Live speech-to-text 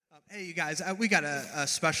Hey, you guys, we got a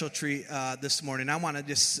special treat this morning. I want to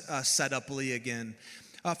just set up Lee again.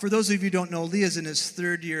 For those of you who don't know, Lee is in his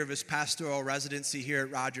third year of his pastoral residency here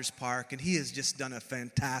at Rogers Park, and he has just done a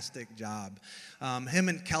fantastic job. Him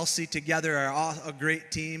and Kelsey together are all a great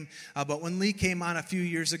team, but when Lee came on a few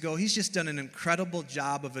years ago, he's just done an incredible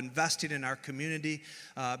job of investing in our community,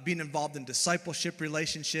 being involved in discipleship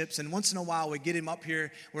relationships, and once in a while we get him up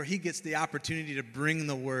here where he gets the opportunity to bring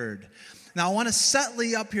the word. Now, I want to set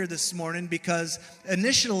Lee up here this morning because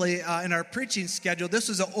initially in our preaching schedule, this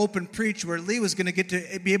was an open preach where Lee was going to get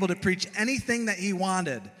to be able to preach anything that he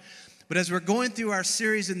wanted. But as we're going through our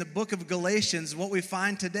series in the book of Galatians, what we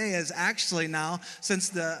find today is actually now, since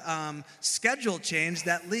the schedule changed,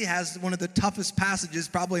 that Lee has one of the toughest passages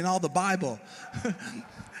probably in all the Bible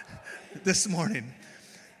this morning.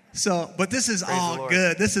 But this is Praise all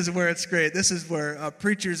good. This is where it's great. This is where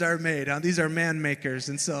preachers are made. These are man makers.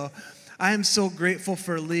 And so I am so grateful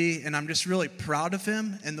for Lee, and I'm just really proud of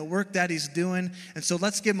him and the work that he's doing. And so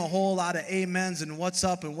let's give him a whole lot of amens and what's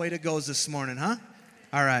up and way to goes this morning, huh?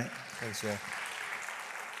 All right. Thanks, Jay.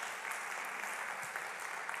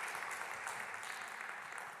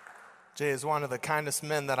 Jay is one of the kindest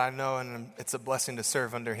men that I know, and it's a blessing to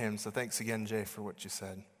serve under him. So thanks again, Jay, for what you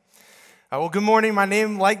said. Well, good morning. My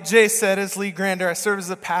name, like Jay said, is Lee Grander. I serve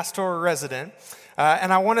as a pastoral resident.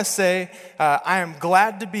 And I want to say I am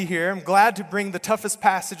glad to be here. I'm glad to bring the toughest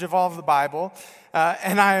passage of all of the Bible.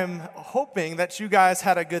 And I am hoping that you guys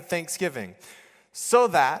had a good Thanksgiving so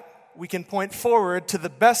that we can point forward to the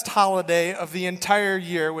best holiday of the entire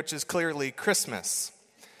year, which is clearly Christmas.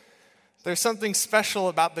 There's something special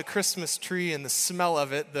about the Christmas tree and the smell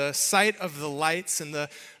of it, the sight of the lights and the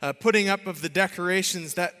putting up of the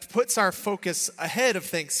decorations that puts our focus ahead of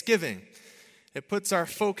Thanksgiving. It puts our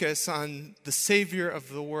focus on the Savior of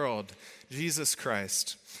the world, Jesus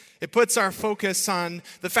Christ. It puts our focus on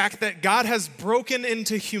the fact that God has broken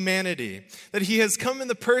into humanity, that he has come in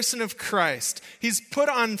the person of Christ. He's put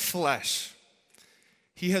on flesh.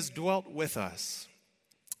 He has dwelt with us.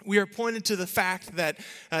 We are pointed to the fact that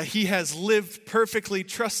he has lived perfectly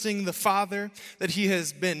trusting the Father, that he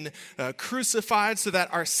has been crucified so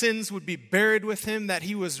that our sins would be buried with him, that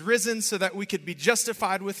he was risen so that we could be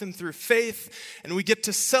justified with him through faith, and we get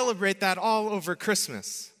to celebrate that all over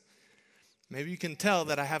Christmas. Maybe you can tell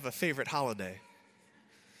that I have a favorite holiday.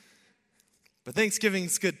 But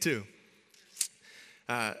Thanksgiving's good too.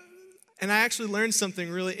 And I actually learned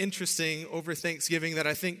something really interesting over Thanksgiving that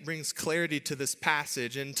I think brings clarity to this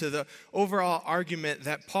passage and to the overall argument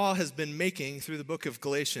that Paul has been making through the book of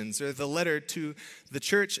Galatians, or the letter to the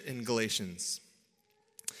church in Galatians.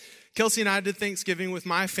 Kelsey and I did Thanksgiving with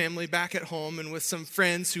my family back at home and with some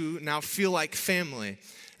friends who now feel like family.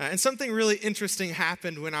 And something really interesting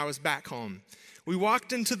happened when I was back home. We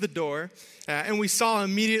walked into the door, and we saw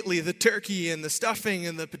immediately the turkey and the stuffing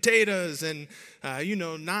and the potatoes and,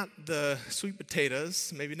 not the sweet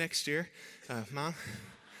potatoes, maybe next year, Mom.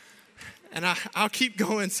 And I'll keep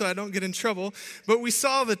going so I don't get in trouble. But we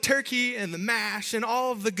saw the turkey and the mash and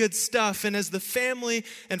all of the good stuff. And as the family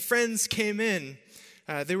and friends came in,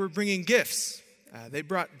 they were bringing gifts. They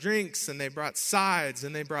brought drinks, and they brought sides,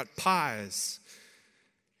 and they brought pies.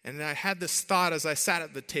 And I had this thought as I sat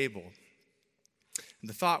at the table.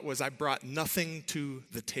 The thought was, I brought nothing to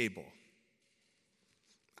the table.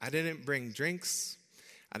 I didn't bring drinks.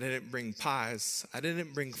 I didn't bring pies. I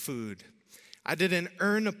didn't bring food. I didn't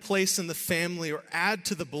earn a place in the family or add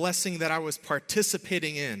to the blessing that I was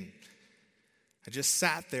participating in. I just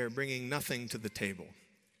sat there bringing nothing to the table.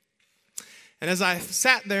 And as I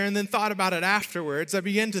sat there and then thought about it afterwards, I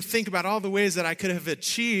began to think about all the ways that I could have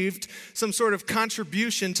achieved some sort of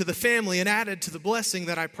contribution to the family and added to the blessing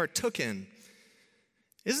that I partook in.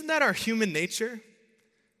 Isn't that our human nature?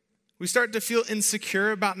 We start to feel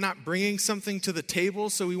insecure about not bringing something to the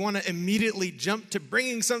table, so we want to immediately jump to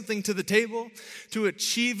bringing something to the table, to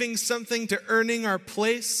achieving something, to earning our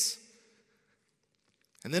place.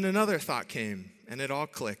 And then another thought came, and it all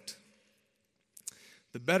clicked.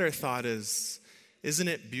 The better thought is, isn't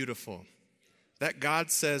it beautiful that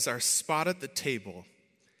God says our spot at the table,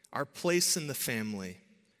 our place in the family,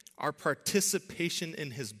 our participation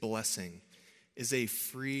in his blessing is a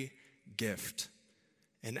free gift,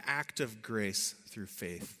 an act of grace through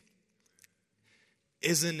faith.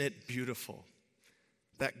 Isn't it beautiful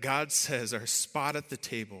that God says our spot at the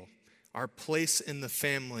table, our place in the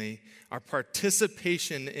family, our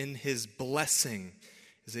participation in his blessing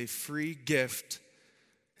is a free gift,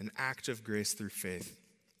 an act of grace through faith?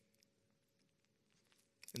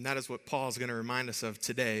 And that is what Paul is going to remind us of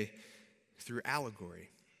today through allegory.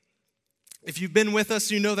 If you've been with us,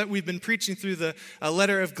 you know that we've been preaching through the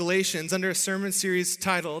letter of Galatians under a sermon series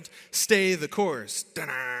titled, Stay the Course.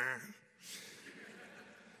 Da-da.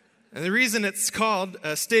 And the reason it's called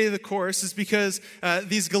Stay the Course is because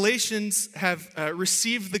these Galatians have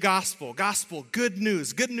received the gospel, good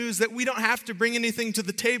news that we don't have to bring anything to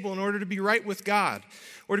the table in order to be right with God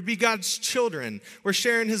or to be God's children. We're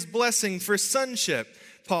sharing his blessing for sonship,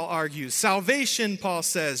 Paul argues. Salvation, Paul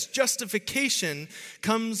says, justification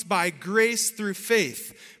comes by grace through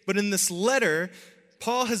faith. But in this letter,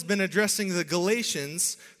 Paul has been addressing the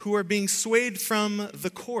Galatians who are being swayed from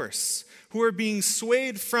the course, who are being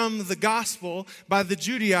swayed from the gospel by the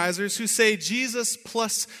Judaizers who say Jesus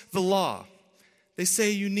plus the law. They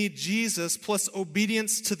say you need Jesus plus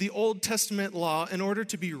obedience to the Old Testament law in order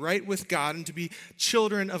to be right with God and to be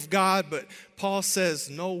children of God. But Paul says,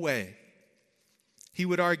 no way. He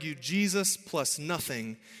would argue Jesus plus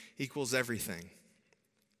nothing equals everything.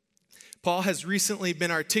 Paul has recently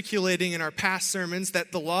been articulating in our past sermons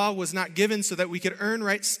that the law was not given so that we could earn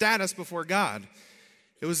right status before God.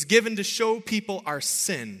 It was given to show people our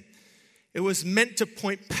sin. It was meant to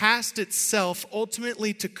point past itself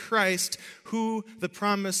ultimately to Christ, who the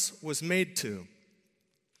promise was made to.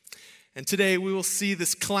 And today we will see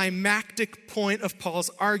this climactic point of Paul's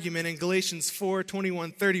argument in Galatians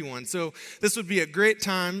 4:21-31. So this would be a great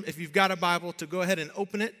time, if you've got a Bible, to go ahead and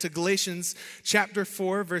open it to Galatians chapter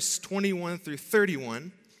 4, verse 21 through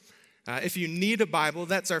 31. If you need a Bible,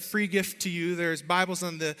 that's our free gift to you. There's Bibles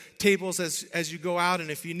on the tables as you go out,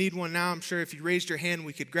 and if you need one now, I'm sure if you raised your hand,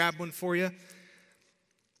 we could grab one for you.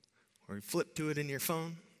 Or flip to it in your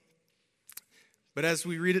phone. But as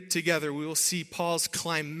we read it together, we will see Paul's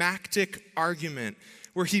climactic argument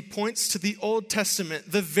where he points to the Old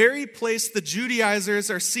Testament, the very place the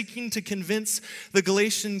Judaizers are seeking to convince the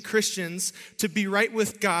Galatian Christians to be right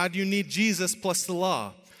with God, you need Jesus plus the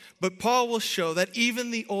law. But Paul will show that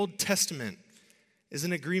even the Old Testament is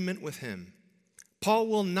in agreement with him. Paul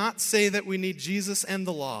will not say that we need Jesus and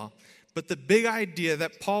the law, but the big idea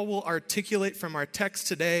that Paul will articulate from our text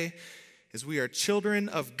today is we are children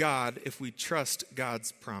of God if we trust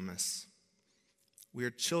God's promise. We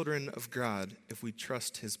are children of God if we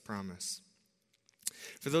trust his promise.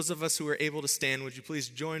 For those of us who are able to stand, would you please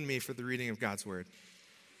join me for the reading of God's word?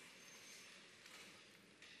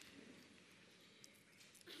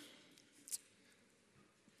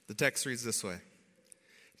 The text reads this way.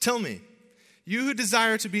 Tell me, you who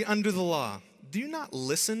desire to be under the law, do you not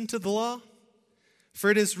listen to the law? For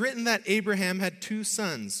it is written that Abraham had 2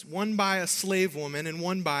 sons, one by a slave woman and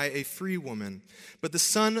one by a free woman. But the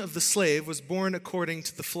son of the slave was born according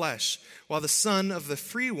to the flesh, while the son of the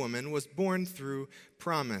free woman was born through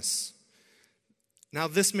promise. Now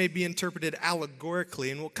this may be interpreted allegorically,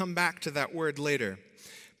 and we'll come back to that word later.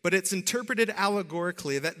 But it's interpreted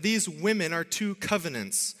allegorically that these women are 2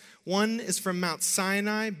 covenants. One is from Mount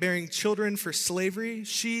Sinai, bearing children for slavery.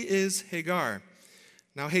 She is Hagar.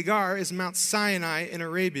 Now, Hagar is Mount Sinai in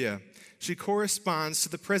Arabia. She corresponds to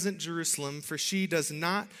the present Jerusalem, for she does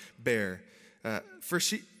not bear.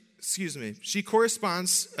 She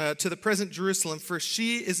corresponds to the present Jerusalem, for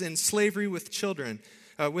she is in slavery with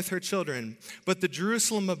her children. But the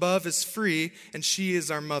Jerusalem above is free, and she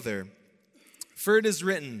is our mother. For it is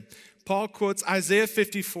written, Paul quotes Isaiah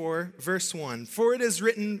 54, verse 1. For it is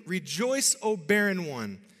written, rejoice, O barren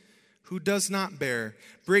one, who does not bear.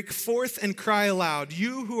 Break forth and cry aloud,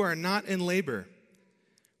 you who are not in labor.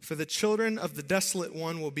 For the children of the desolate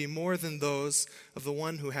one will be more than those of the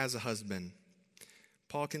one who has a husband.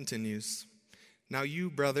 Paul continues, now you,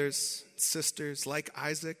 brothers, sisters, like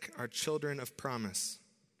Isaac, are children of promise.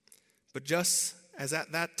 But just as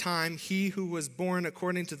at that time he who was born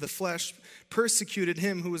according to the flesh persecuted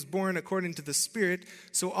him who was born according to the Spirit,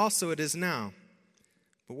 so also it is now.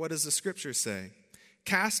 But what does the scripture say?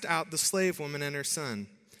 Cast out the slave woman and her son,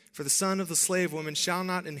 for the son of the slave woman shall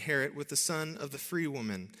not inherit with the son of the free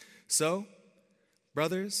woman. So,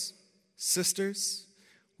 brothers, sisters,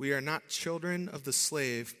 we are not children of the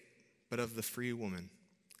slave, but of the free woman.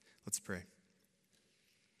 Let's pray.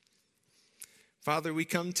 Father, we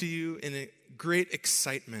come to you in a great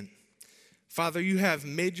excitement. Father, you have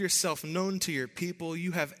made yourself known to your people.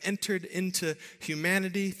 You have entered into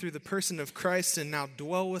humanity through the person of Christ and now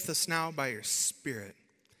dwell with us now by your Spirit.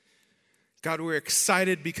 God, we're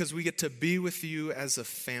excited because we get to be with you as a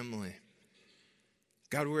family.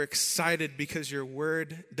 God, we're excited because your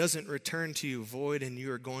word doesn't return to you void and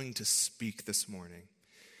you are going to speak this morning.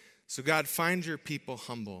 So God, find your people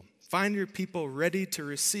humble. Find your people ready to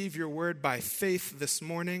receive your word by faith this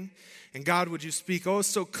morning. And God, would you speak oh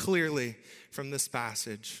so clearly from this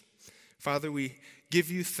passage. Father, we give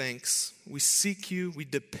you thanks. We seek you. We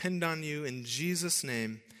depend on you. In Jesus'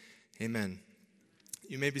 name, amen.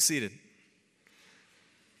 You may be seated.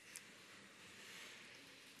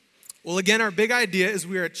 Well, again, our big idea is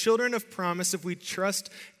we are children of promise if we trust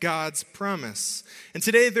God's promise. And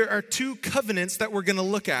today there are two covenants that we're going to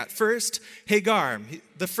look at. First, Hagar,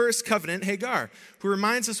 the first covenant, Hagar, who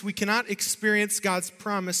reminds us we cannot experience God's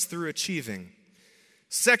promise through achieving.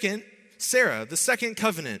 Second, Sarah, the second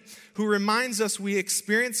covenant, who reminds us we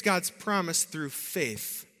experience God's promise through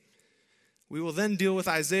faith. We will then deal with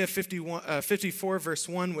Isaiah 54, verse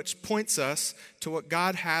 1, which points us to what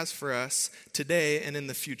God has for us today and in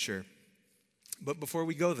the future. But before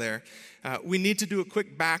we go there, we need to do a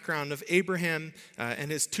quick background of Abraham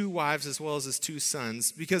and his two wives as well as his two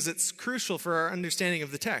sons, because it's crucial for our understanding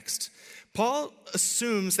of the text. Paul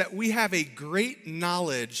assumes that we have a great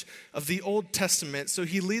knowledge of the Old Testament, so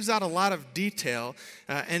he leaves out a lot of detail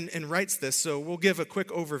and writes this, so we'll give a quick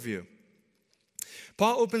overview.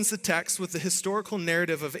 Paul opens the text with the historical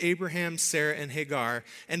narrative of Abraham, Sarah, and Hagar,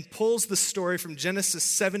 and pulls the story from Genesis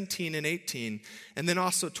 17 and 18, and then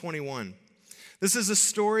also 21. This is a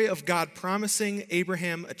story of God promising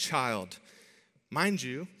Abraham a child. Mind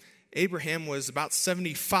you, Abraham was about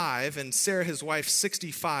 75 and Sarah, his wife,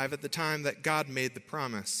 65 at the time that God made the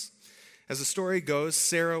promise. As the story goes,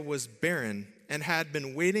 Sarah was barren and had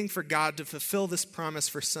been waiting for God to fulfill this promise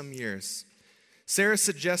for some years. Sarah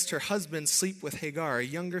suggests her husband sleep with Hagar, a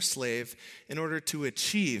younger slave, in order to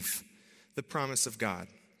achieve the promise of God.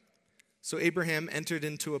 So Abraham entered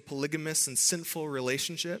into a polygamous and sinful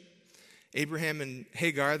relationship. Abraham and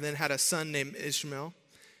Hagar then had a son named Ishmael.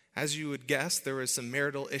 As you would guess, there were some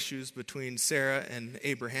marital issues between Sarah and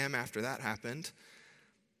Abraham after that happened.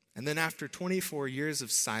 And then after 24 years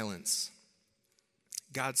of silence,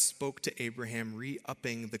 God spoke to Abraham,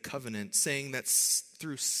 re-upping the covenant, saying that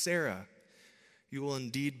through Sarah, you will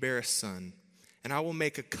indeed bear a son, and I will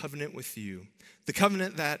make a covenant with you. The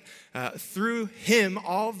covenant that through him,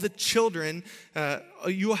 all the children,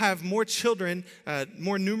 you will have more children,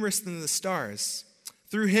 more numerous than the stars.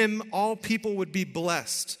 Through him, all people would be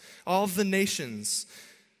blessed, all of the nations.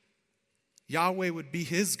 Yahweh would be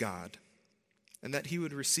his God, and that he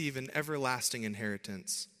would receive an everlasting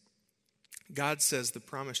inheritance. God says the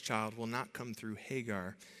promised child will not come through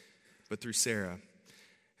Hagar, but through Sarah.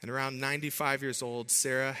 And around 95 years old,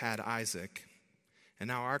 Sarah had Isaac. And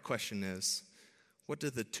now our question is, what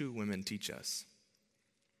did the two women teach us?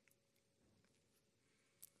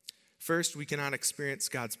 First, we cannot experience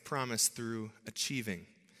God's promise through achieving.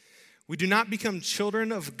 We do not become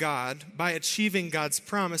children of God by achieving God's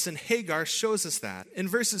promise, and Hagar shows us that. In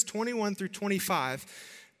verses 21 through 25,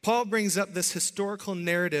 Paul brings up this historical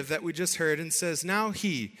narrative that we just heard and says, now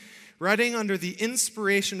he, writing under the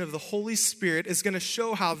inspiration of the Holy Spirit, is going to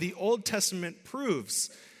show how the Old Testament proves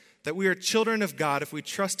that we are children of God if we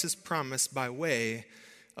trust his promise by way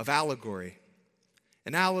of allegory.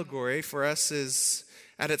 An allegory for us is,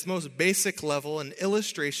 at its most basic level, an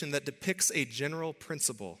illustration that depicts a general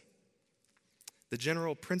principle. The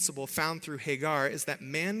general principle found through Hagar is that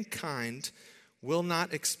mankind will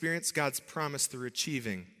not experience God's promise through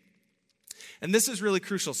achieving. And this is really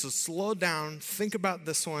crucial, so slow down, think about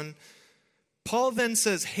this one. Paul then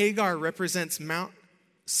says Hagar represents Mount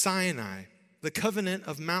Sinai, the covenant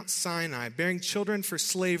of Mount Sinai, bearing children for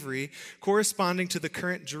slavery, corresponding to the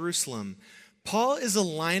current Jerusalem. Paul is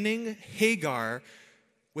aligning Hagar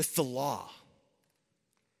with the law.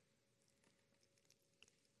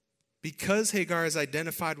 Because Hagar is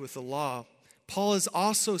identified with the law, Paul is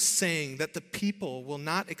also saying that the people will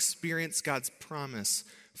not experience God's promise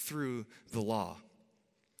through the law.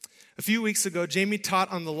 A few weeks ago, Jamie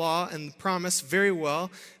taught on the law and the promise very well.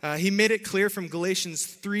 He made it clear from Galatians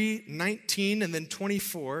 3:19 and then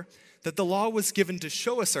 24 that the law was given to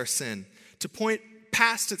show us our sin, to point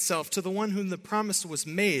past itself to the one whom the promise was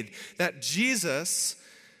made, that Jesus,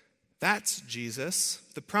 that's Jesus,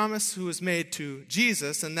 the promise who was made to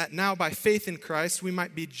Jesus, and that now by faith in Christ we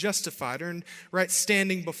might be justified, earned right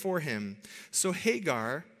standing before him. So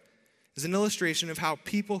Hagar is an illustration of how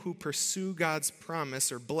people who pursue God's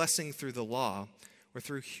promise or blessing through the law or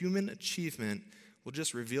through human achievement will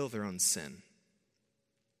just reveal their own sin.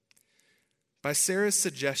 By Sarah's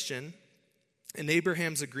suggestion and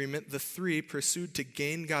Abraham's agreement, the three pursued to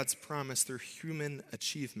gain God's promise through human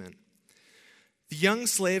achievement. The young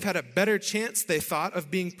slave had a better chance, they thought,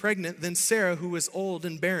 of being pregnant than Sarah, who was old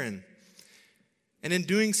and barren. And in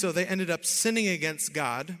doing so, they ended up sinning against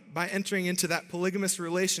God by entering into that polygamous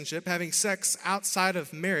relationship, having sex outside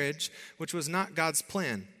of marriage, which was not God's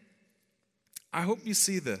plan. I hope you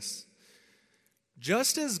see this.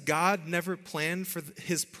 Just as God never planned for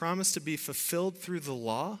his promise to be fulfilled through the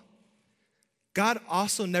law, God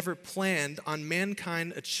also never planned on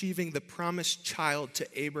mankind achieving the promised child to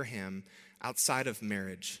Abraham outside of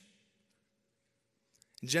marriage.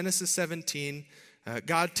 In Genesis 17,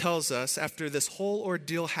 God tells us after this whole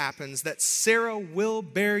ordeal happens that Sarah will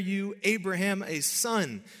bear you, Abraham, a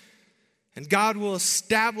son, and God will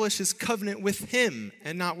establish his covenant with him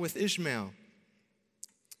and not with Ishmael.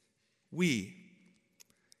 We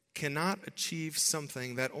cannot achieve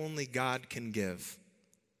something that only God can give.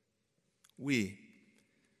 We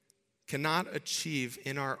cannot achieve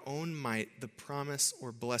in our own might the promise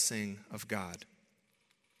or blessing of God.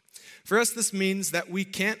 For us, this means that we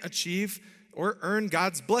can't achieve or earn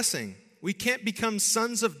God's blessing. We can't become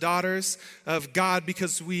sons of daughters of God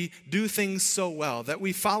because we do things so well, that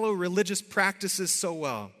we follow religious practices so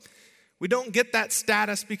well. We don't get that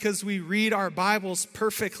status because we read our Bibles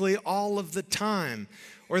perfectly all of the time,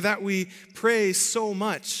 or that we pray so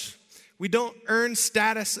much. We don't earn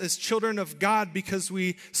status as children of God because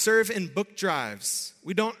we serve in book drives.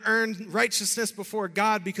 We don't earn righteousness before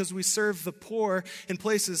God because we serve the poor in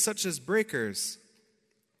places such as Breakers.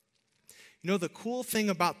 You know, the cool thing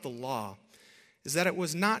about the law is that it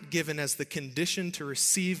was not given as the condition to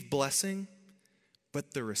receive blessing,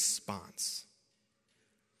 but the response.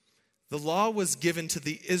 The law was given to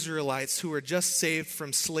the Israelites who were just saved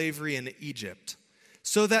from slavery in Egypt,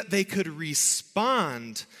 so that they could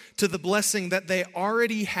respond to the blessing that they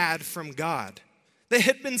already had from God. They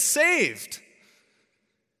had been saved.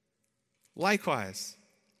 Likewise,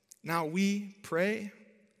 now we pray,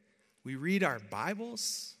 we read our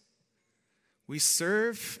Bibles, we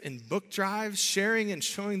serve in book drives, sharing and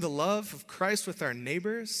showing the love of Christ with our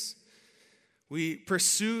neighbors. We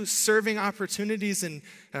pursue serving opportunities in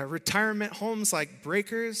retirement homes like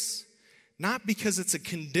Breakers, not because it's a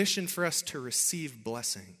condition for us to receive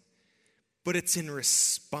blessing, but it's in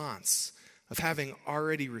response of having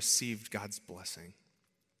already received God's blessing.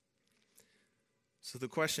 So the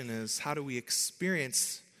question is, how do we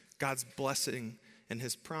experience God's blessing and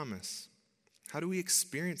his promise? How do we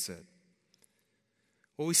experience it?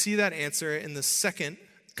 Well, we see that answer in the second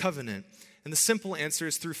covenant, and the simple answer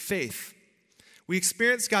is through faith. We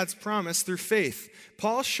experience God's promise through faith.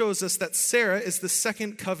 Paul shows us that Sarah is the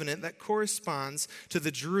second covenant that corresponds to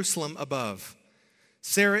the Jerusalem above.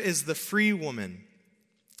 Sarah is the free woman,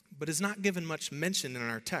 but is not given much mention in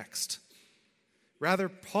our text. Rather,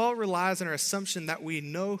 Paul relies on our assumption that we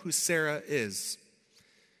know who Sarah is.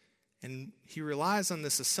 And he relies on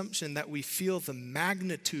this assumption that we feel the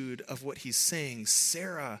magnitude of what he's saying.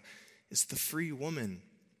 Sarah is the free woman.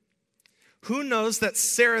 Who knows that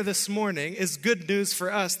Sarah this morning is good news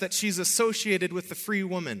for us, that she's associated with the free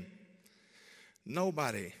woman?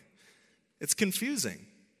 Nobody. It's confusing.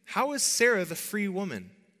 How is Sarah the free woman?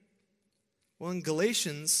 Well, in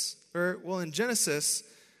Genesis,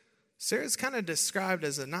 Sarah's kind of described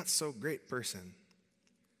as a not so great person.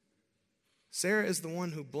 Sarah is the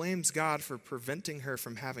one who blames God for preventing her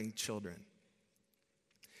from having children.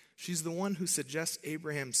 She's the one who suggests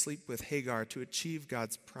Abraham sleep with Hagar to achieve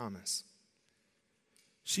God's promise.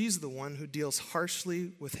 She's the one who deals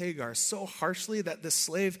harshly with Hagar, so harshly that the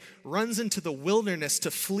slave runs into the wilderness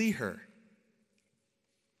to flee her.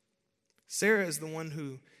 Sarah is the one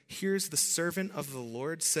who hears the servant of the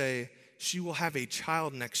Lord say, she will have a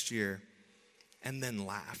child next year, and then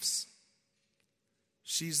laughs.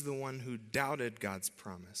 She's the one who doubted God's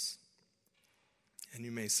promise. And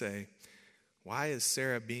you may say, why is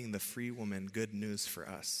Sarah being the free woman good news for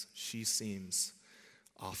us? She seems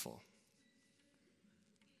awful.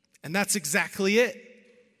 And that's exactly it.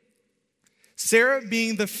 Sarah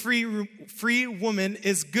being the free woman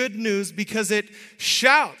is good news because it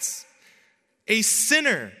shouts, a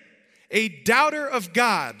sinner, a doubter of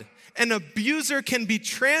God, an abuser can be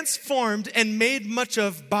transformed and made much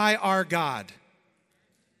of by our God.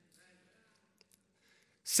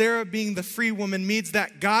 Sarah being the free woman means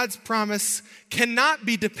that God's promise cannot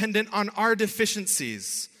be dependent on our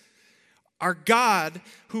deficiencies. Our God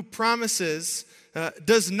who promises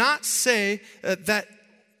does not say that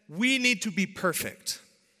we need to be perfect.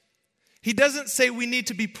 He doesn't say we need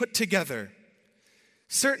to be put together.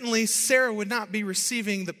 Certainly, Sarah would not be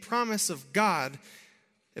receiving the promise of God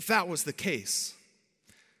if that was the case.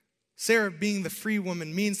 Sarah being the free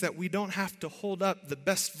woman means that we don't have to hold up the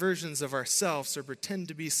best versions of ourselves or pretend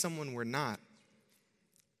to be someone we're not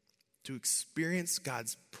to experience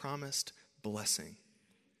God's promised blessing.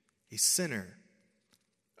 A sinner,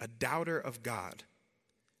 a doubter of God,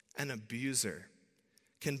 an abuser,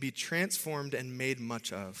 can be transformed and made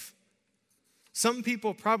much of. Some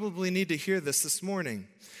people probably need to hear this morning.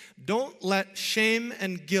 Don't let shame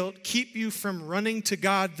and guilt keep you from running to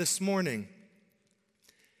God this morning.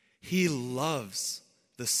 He loves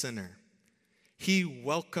the sinner. He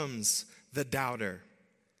welcomes the doubter.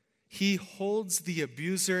 He holds the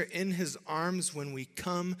abuser in his arms when we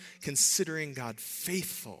come considering God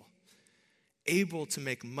faithful, able to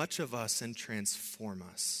make much of us and transform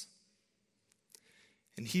us.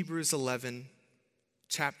 In Hebrews 11,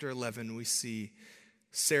 chapter 11, we see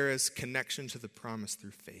Sarah's connection to the promise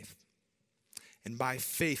through faith. And by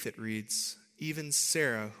faith, it reads, even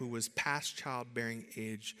Sarah, who was past childbearing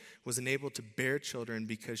age, was enabled to bear children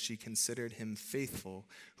because she considered him faithful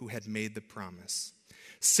who had made the promise.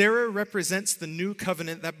 Sarah represents the new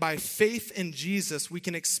covenant that by faith in Jesus, we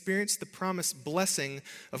can experience the promised blessing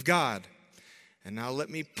of God. And now let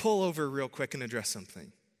me pull over real quick and address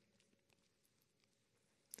something.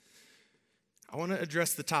 I want to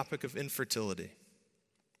address the topic of infertility.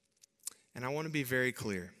 And I want to be very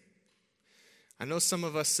clear. I know some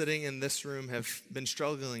of us sitting in this room have been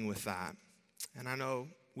struggling with that. And I know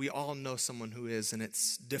we all know someone who is, and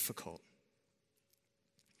it's difficult.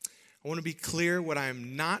 I want to be clear, what I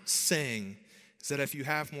am not saying is that if you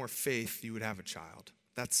have more faith, you would have a child.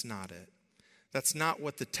 That's not it. That's not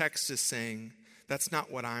what the text is saying. That's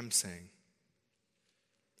not what I'm saying.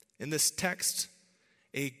 In this text,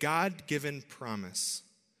 a God-given promise,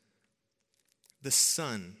 the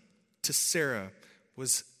son to Sarah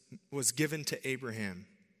was given to Abraham.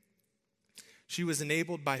 She was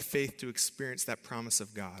enabled by faith to experience that promise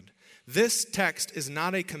of God. This text is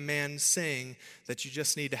not a command saying that you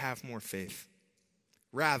just need to have more faith.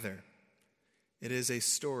 Rather, it is a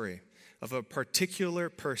story of a particular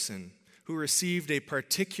person who received a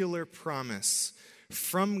particular promise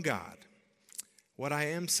from God. What I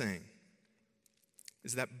am saying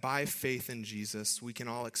is that by faith in Jesus, we can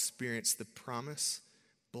all experience the promise,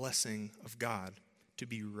 blessing of God to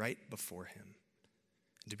be right before him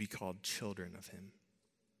and to be called children of him.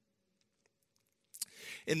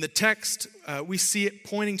 In the text, we see it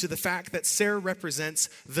pointing to the fact that Sarah represents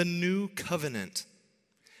the new covenant.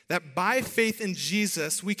 That by faith in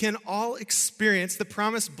Jesus, we can all experience the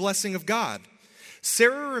promised blessing of God.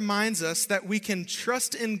 Sarah reminds us that we can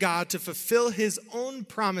trust in God to fulfill his own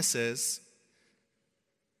promises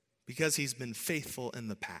because he's been faithful in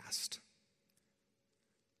the past.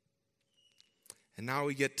 And now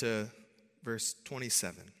we get to verse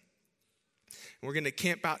 27. And we're going to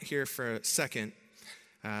camp out here for a second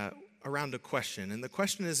around a question. And the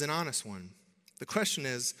question is an honest one. The question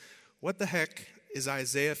is, what the heck is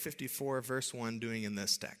Isaiah 54 verse 1 doing in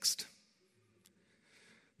this text?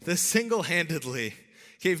 This single-handedly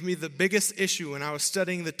gave me the biggest issue when I was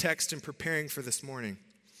studying the text and preparing for this morning.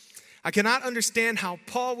 I cannot understand how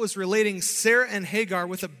Paul was relating Sarah and Hagar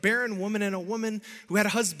with a barren woman and a woman who had a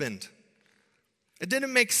husband. It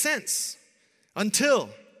didn't make sense until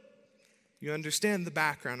you understand the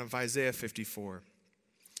background of Isaiah 54.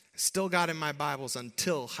 I still got in my Bibles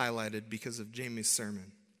until highlighted because of Jamie's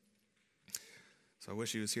sermon. So I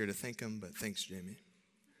wish he was here to thank him, but thanks, Jamie.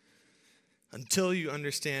 Until you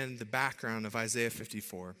understand the background of Isaiah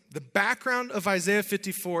 54. The background of Isaiah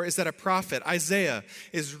 54 is that a prophet, Isaiah,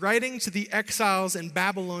 is writing to the exiles in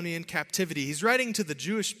Babylonian captivity. He's writing to the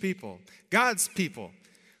Jewish people, God's people,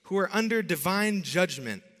 who are under divine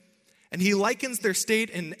judgment. And he likens their state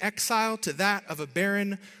in exile to that of a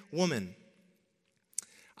barren woman.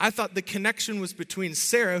 I thought the connection was between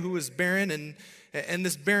Sarah, who was barren, and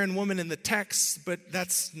this barren woman in the text, but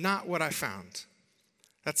that's not what I found.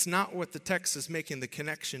 That's not what the text is making the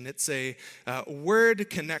connection. It's a word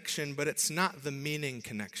connection, but it's not the meaning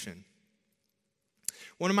connection.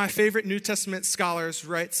 One of my favorite New Testament scholars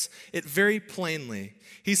writes it very plainly.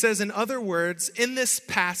 He says, in other words, in this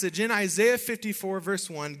passage, in Isaiah 54, verse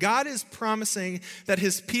 1, God is promising that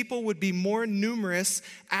his people would be more numerous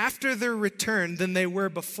after their return than they were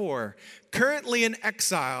before. Currently in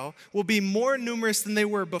exile will be more numerous than they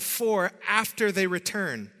were before after they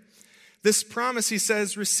return. This promise, he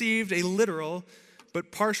says, received a literal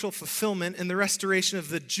but partial fulfillment in the restoration of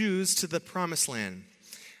the Jews to the promised land.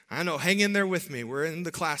 I know, hang in there with me. We're in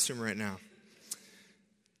the classroom right now.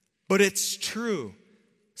 But it's true.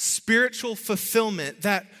 Spiritual fulfillment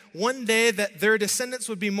that one day that their descendants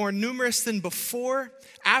would be more numerous than before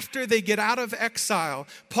after they get out of exile.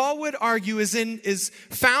 Paul would argue is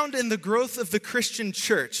found in the growth of the Christian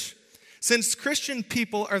church, since Christian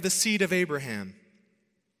people are the seed of Abraham.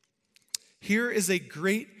 Here is a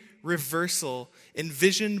great reversal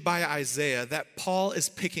envisioned by Isaiah that Paul is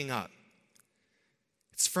picking up.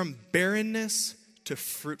 It's from barrenness to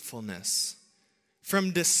fruitfulness,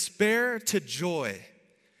 from despair to joy,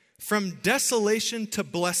 from desolation to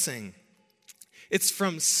blessing. It's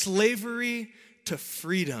from slavery to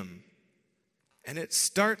freedom. And it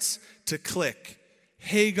starts to click.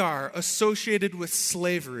 Hagar associated with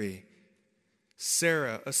slavery.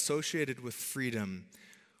 Sarah associated with freedom.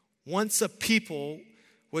 Once a people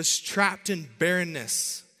was trapped in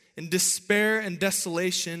barrenness, in despair and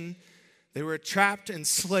desolation. They were trapped in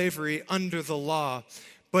slavery under the law.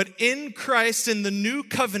 But in Christ, in the new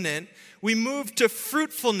covenant, we move to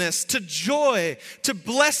fruitfulness, to joy, to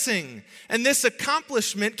blessing. And this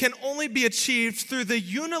accomplishment can only be achieved through the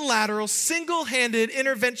unilateral, single-handed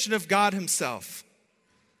intervention of God himself.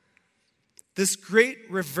 This great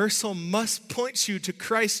reversal must point you to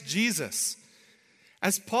Christ Jesus.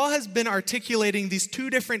 As Paul has been articulating these two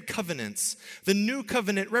different covenants, the new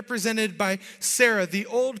covenant represented by Sarah, the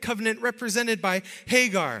old covenant represented by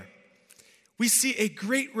Hagar, we see a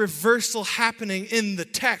great reversal happening in the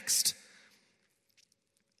text.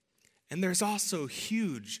 And there's also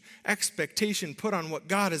huge expectation put on what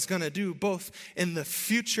God is going to do both in the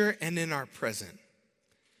future and in our present.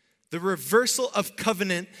 The reversal of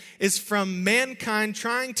covenant is from mankind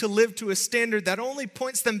trying to live to a standard that only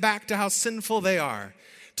points them back to how sinful they are,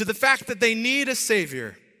 to the fact that they need a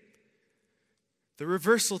Savior. The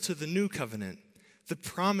reversal to the new covenant, the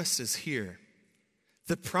promise is here.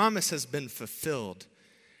 The promise has been fulfilled,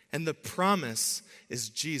 and the promise is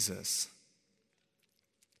Jesus.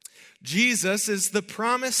 Jesus is the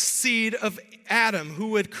promised seed of Adam who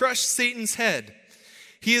would crush Satan's head.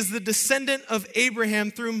 He is the descendant of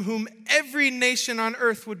Abraham through whom every nation on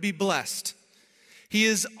earth would be blessed. He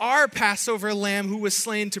is our Passover lamb who was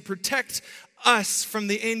slain to protect us from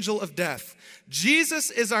the angel of death.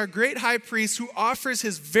 Jesus is our great high priest who offers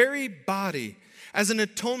his very body as an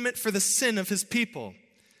atonement for the sin of his people.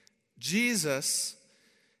 Jesus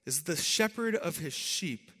is the shepherd of his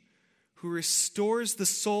sheep who restores the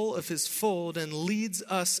soul of his fold and leads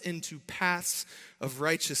us into paths of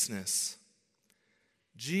righteousness.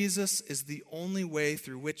 Jesus is the only way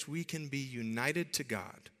through which we can be united to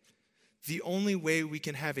God, the only way we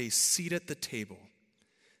can have a seat at the table,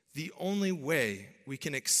 the only way we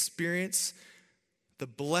can experience the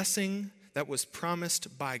blessing that was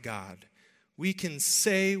promised by God. We can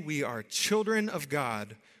say we are children of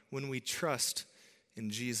God when we trust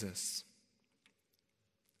in Jesus.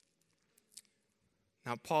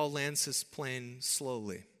 Now, Paul lands his plane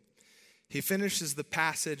slowly. He finishes the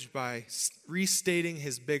passage by restating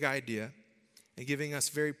his big idea and giving us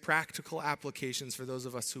very practical applications for those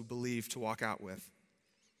of us who believe to walk out with.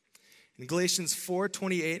 In Galatians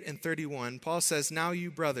 4:28 and 31, Paul says, "Now you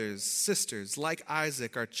brothers, sisters, like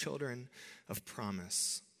Isaac, are children of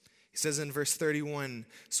promise." He says in verse 31,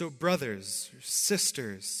 "So brothers,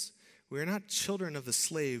 sisters, we are not children of the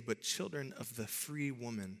slave, but children of the free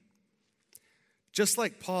woman." Just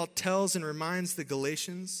like Paul tells and reminds the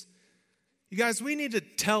Galatians, you guys, we need to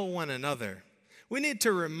tell one another. We need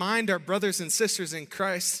to remind our brothers and sisters in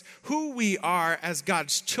Christ who we are as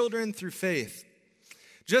God's children through faith.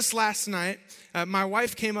 Just last night, my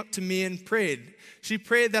wife came up to me and prayed. She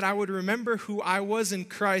prayed that I would remember who I was in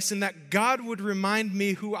Christ and that God would remind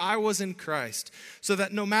me who I was in Christ, so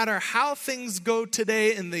that no matter how things go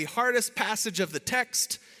today in the hardest passage of the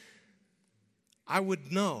text, I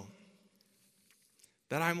would know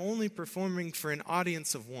that I'm only performing for an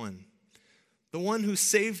audience of one. The one who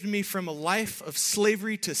saved me from a life of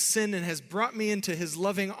slavery to sin and has brought me into his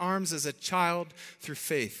loving arms as a child through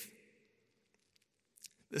faith.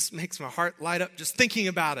 This makes my heart light up just thinking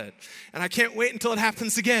about it. And I can't wait until it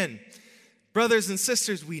happens again. Brothers and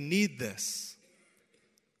sisters, we need this.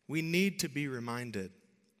 We need to be reminded.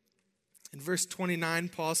 In verse 29,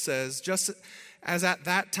 Paul says, "Just as at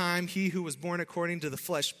that time he who was born according to the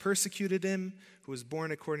flesh persecuted him, who was born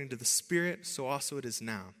according to the Spirit, so also it is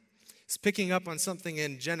now." It's picking up on something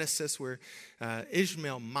in Genesis where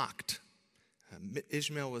Ishmael mocked.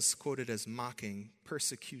 Ishmael was quoted as mocking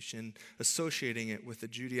persecution, associating it with the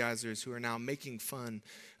Judaizers who are now making fun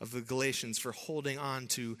of the Galatians for holding on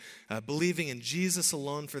to believing in Jesus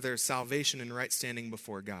alone for their salvation and right standing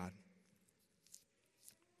before God.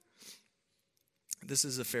 This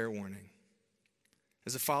is a fair warning.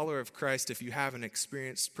 As a follower of Christ, if you haven't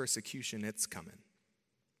experienced persecution, it's coming.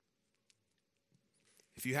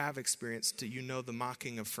 If you have experienced it, you know the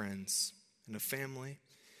mocking of friends and of family,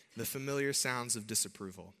 the familiar sounds of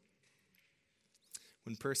disapproval.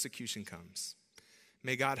 When persecution comes,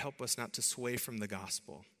 may God help us not to sway from the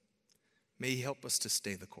gospel. May he help us to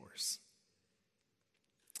stay the course.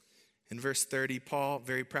 In verse 30, Paul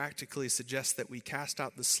very practically suggests that we cast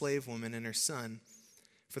out the slave woman and her son,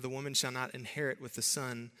 for the woman shall not inherit with the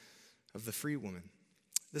son of the free woman.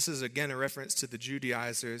 This is again a reference to the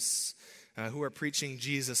Judaizers who are preaching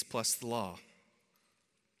Jesus plus the law.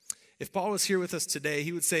 If Paul was here with us today,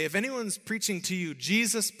 he would say, if anyone's preaching to you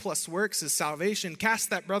Jesus plus works is salvation, cast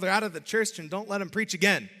that brother out of the church and don't let him preach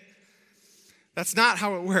again. That's not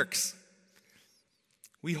how it works.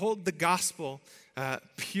 We hold the gospel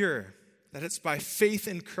pure, that it's by faith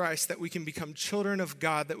in Christ that we can become children of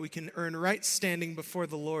God, that we can earn right standing before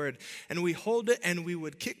the Lord. And we hold it, and we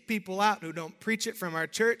would kick people out who don't preach it from our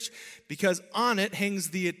church, because on it hangs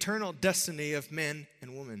the eternal destiny of man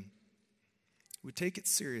and woman. We take it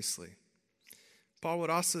seriously. Paul would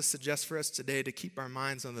also suggest for us today to keep our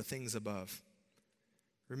minds on the things above,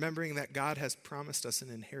 remembering that God has promised us an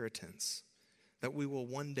inheritance that we will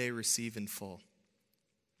one day receive in full.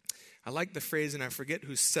 I like the phrase, and I forget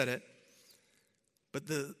who said it, but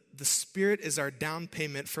the Spirit is our down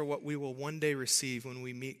payment for what we will one day receive when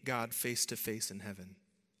we meet God face to face in heaven.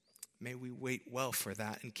 May we wait well for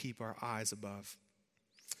that and keep our eyes above.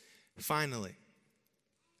 Finally,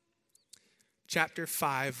 chapter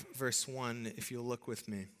 5, verse 1, if you'll look with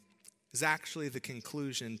me, is actually the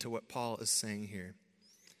conclusion to what Paul is saying here.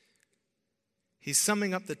 He's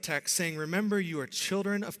summing up the text saying, remember, you are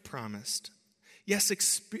children of promise. Yes,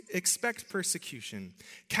 expect persecution.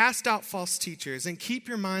 Cast out false teachers and keep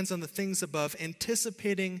your minds on the things above,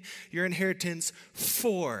 anticipating your inheritance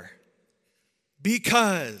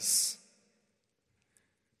because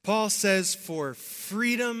Paul says, for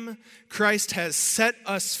freedom, Christ has set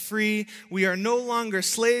us free. We are no longer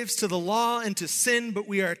slaves to the law and to sin, but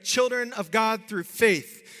we are children of God through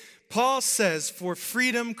faith. Paul says, for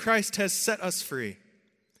freedom, Christ has set us free.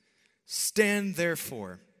 Stand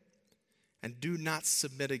therefore, and do not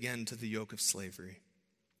submit again to the yoke of slavery.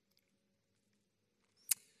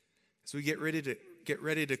 As we get ready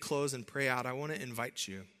to close and pray out, I want to invite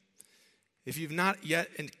you. If you've not yet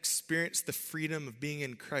experienced the freedom of being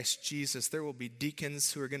in Christ Jesus, there will be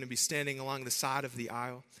deacons who are going to be standing along the side of the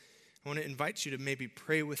aisle. I want to invite you to maybe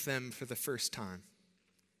pray with them for the first time.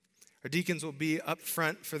 Our deacons will be up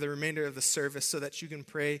front for the remainder of the service so that you can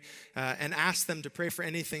pray and ask them to pray for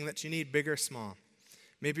anything that you need, big or small.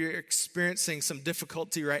 Maybe you're experiencing some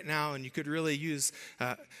difficulty right now, and you could really use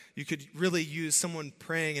someone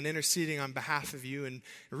praying and interceding on behalf of you, and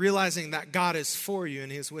realizing that God is for you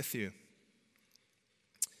and He is with you.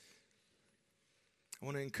 I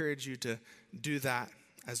want to encourage you to do that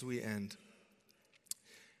as we end.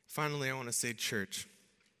 Finally, I want to say, church,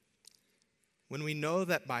 when we know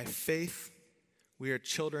that by faith we are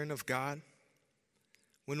children of God,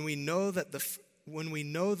 when we know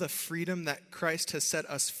the freedom that Christ has set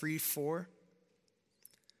us free for,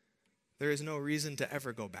 there is no reason to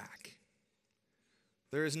ever go back.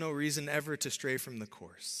 There is no reason ever to stray from the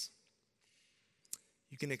course.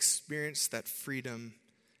 You can experience that freedom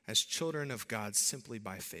as children of God simply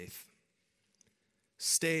by faith.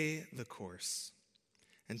 Stay the course.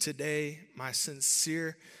 And today, my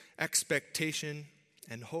sincere expectation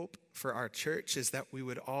and hope for our church is that we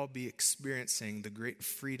would all be experiencing the great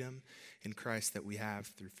freedom in Christ that we have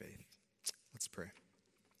through faith. Let's pray.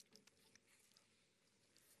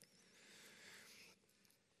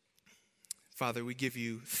 Father, we give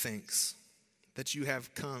you thanks that you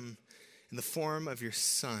have come in the form of your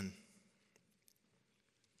Son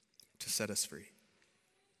to set us free.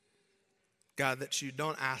 God, that you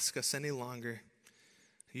don't ask us any longer.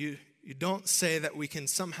 You don't say that we can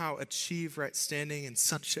somehow achieve right standing and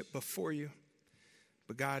sonship before you.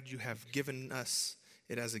 But God, you have given us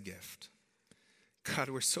it as a gift. God,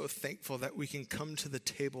 we're so thankful that we can come to the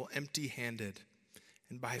table empty-handed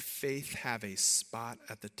and by faith have a spot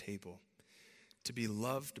at the table to be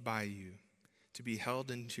loved by you, to be held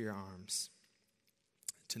into your arms,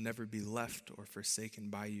 to never be left or forsaken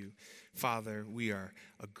by you. Father, we are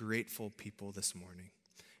a grateful people this morning.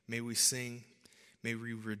 May we sing, may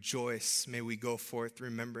we rejoice, may we go forth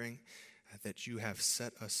remembering that you have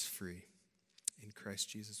set us free. In Christ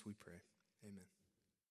Jesus we pray. Amen.